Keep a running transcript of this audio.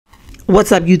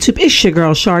What's up, YouTube? It's your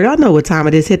girl, Shar. Y'all know what time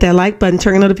it is. Hit that like button,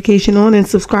 turn notification on, and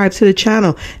subscribe to the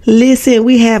channel. Listen,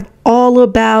 we have all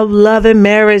about love and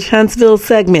marriage Huntsville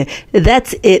segment.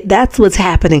 That's it. That's what's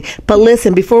happening. But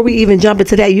listen, before we even jump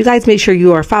into that, you guys make sure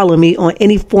you are following me on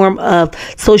any form of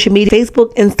social media: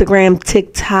 Facebook, Instagram,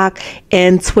 TikTok,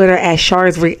 and Twitter at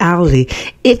Shar's Reality.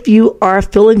 If you are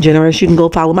feeling generous, you can go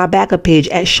follow my backup page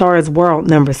at Shar's World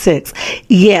 #6.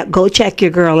 Yeah, go check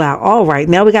your girl out. All right,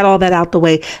 now we got all that out the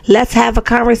way. Let's have a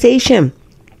conversation.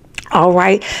 All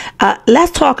right.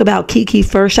 Let's talk about Keke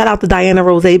first. Shout out to Diana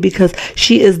Rose because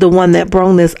she is the one that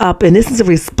brought this up. And this is a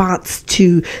response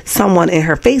to someone in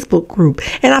her Facebook group.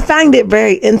 And I find it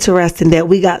very interesting that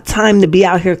we got time to be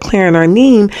out here clearing our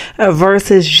name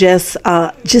versus just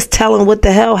telling what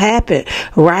the hell happened.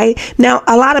 Right now,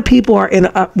 a lot of people are in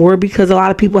an uproar because a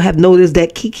lot of people have noticed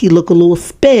that Keke look a little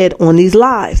sped on these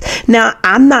lives. Now,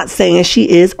 I'm not saying she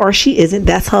is or she isn't.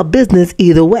 That's her business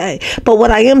either way. But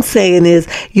what I am saying is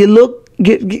you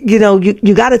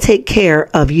got to take care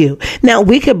of you. Now,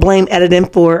 we could blame editing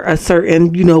for a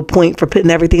certain, point for putting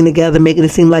everything together, making it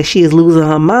seem like she is losing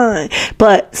her mind.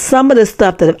 But some of the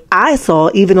stuff that I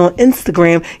saw, even on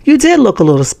Instagram, you did look a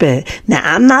little sped. Now,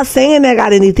 I'm not saying that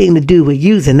got anything to do with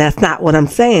using. That's not what I'm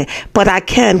saying. But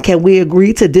can we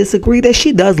agree to disagree that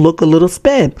she does look a little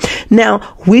sped?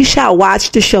 Now, we shall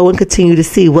watch the show and continue to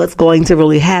see what's going to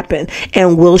really happen.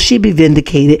 And will she be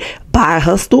vindicated by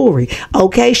her story?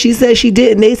 Okay, she says she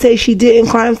didn't. They say she didn't.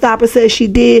 Crime Stopper says she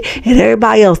did, and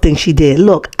everybody else thinks she did.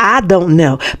 Look, I don't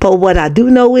know, but what I do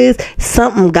know is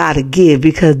something gotta give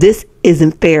because this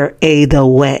isn't fair either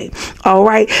way. All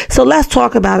right, so let's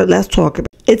talk about it.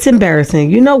 It's embarrassing.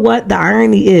 You know what? The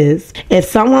irony is, if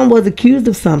someone was accused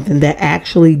of something that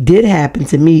actually did happen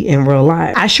to me in real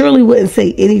life, I surely wouldn't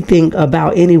say anything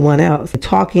about anyone else.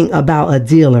 Talking about a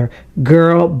dealer,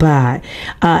 girl, bye.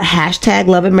 Hashtag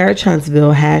Love and Marriage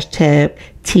Huntsville, hashtag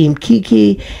Team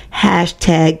Keke,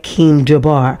 hashtag Keem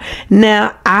Jabbar.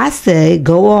 Now, I say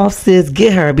go off, sis,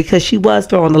 get her, because she was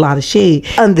throwing a lot of shade.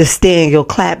 Understand your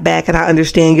clap back, and I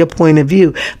understand your point of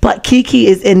view. But Keke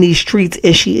is in these streets,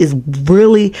 and she is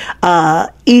really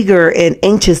eager and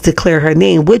anxious to clear her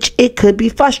name, which it could be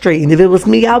frustrating. If it was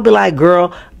me, I'd be like,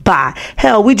 girl, bye.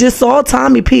 Hell, we just saw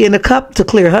Tommy pee in the cup to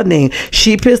clear her name.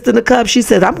 She pissed in the cup. She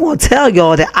said, I'm going to tell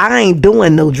y'all that I ain't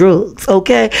doing no drugs.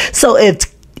 Okay. So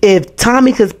if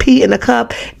Tommy could pee in a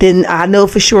cup, then I know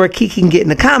for sure Keke can get in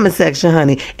the comment section,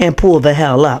 honey, and pull the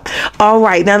hell up. All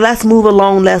right, now let's move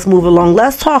along.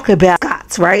 Let's talk about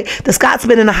Scott's, right? The Scott's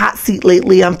been in a hot seat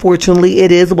lately. Unfortunately,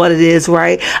 it is what it is,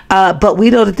 right? But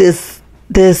we know that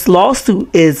this lawsuit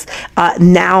is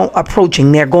now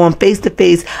approaching. They're going face to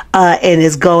face and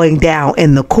it's going down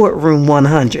in the courtroom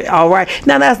 100. All right.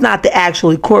 Now, that's not the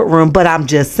actual courtroom, but I'm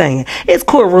just saying it's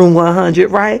courtroom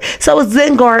 100, right? So it's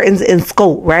Zen Gardens and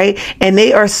Scout, right? And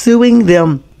they are suing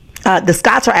them. The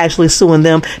Scotts are actually suing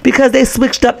them because they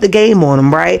switched up the game on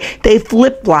them, right? They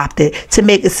flip-flopped it to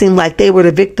make it seem like they were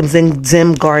the victims and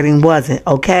Zen Garden wasn't,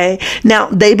 okay? Now,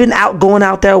 they've been going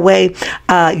out their way,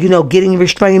 getting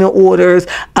restraining orders,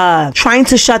 trying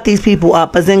to shut these people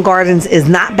up, but Zen Gardens is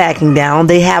not backing down.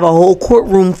 They have a whole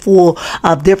courtroom full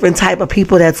of different type of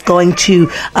people that's going to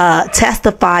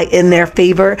testify in their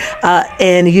favor,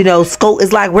 and, Scout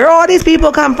is like, where all these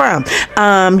people come from?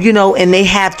 And they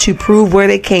have to prove where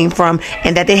they came from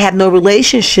and that they have no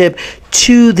relationship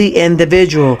to the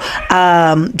individual.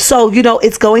 So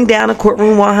it's going down to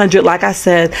courtroom 100, like I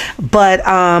said, but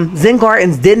Zen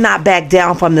Gardens did not back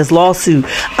down from this lawsuit.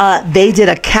 They did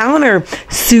a counter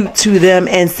suit to them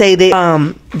and say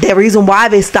the reason why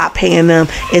they stopped paying them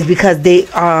is because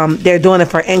they're doing it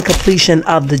for incompletion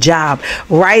of the job,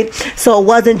 right? So it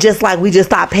wasn't just like we just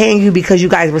stopped paying you because you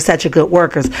guys were such a good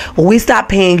workers. Well, we stopped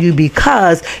paying you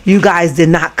because you guys did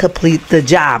not complete the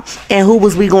job. And who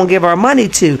was we gonna give our money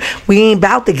to? We ain't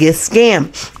about to get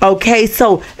scammed. Okay,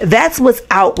 so that's what's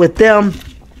out with them.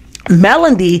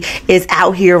 Melody is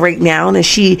out here right now, and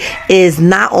she is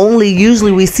not only,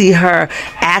 usually we see her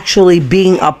actually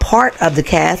being a part of the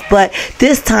cast, but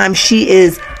this time she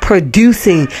is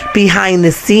producing behind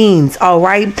the scenes. All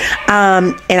right,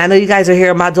 and I know you guys are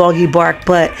hearing my doggy bark,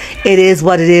 but it is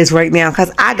what it is right now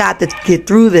because I got to get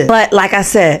through this. But like I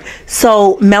said,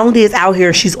 so Melody is out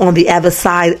here. She's on the other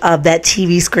side of that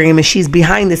TV screen, and she's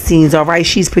behind the scenes. All right,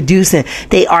 she's producing.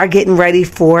 They are getting ready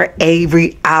for a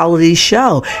reality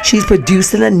show. She's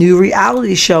producing a new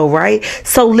reality show, right?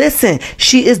 So listen,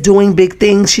 she is doing big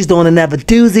things. She's doing another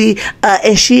doozy,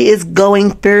 and she is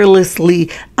going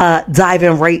fearlessly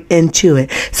diving right into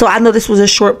it. So I know this was a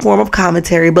short form of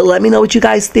commentary, but let me know what you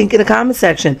guys think in the comment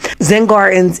section. Zen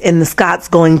Gardens and the Scots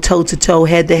going toe to toe,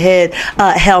 head to head,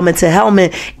 helmet to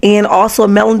helmet, and also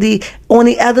Melody on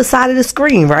the other side of the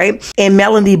screen, right? And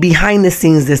Melody behind the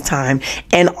scenes this time.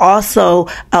 And also,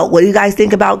 what do you guys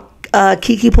think about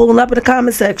Keke pulling up in the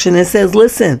comment section and says,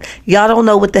 listen, y'all don't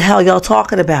know what the hell y'all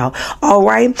talking about. All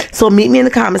right. So meet me in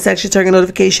the comment section, turn your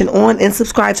notification on, and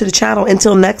subscribe to the channel.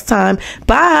 Until next time.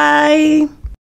 Bye.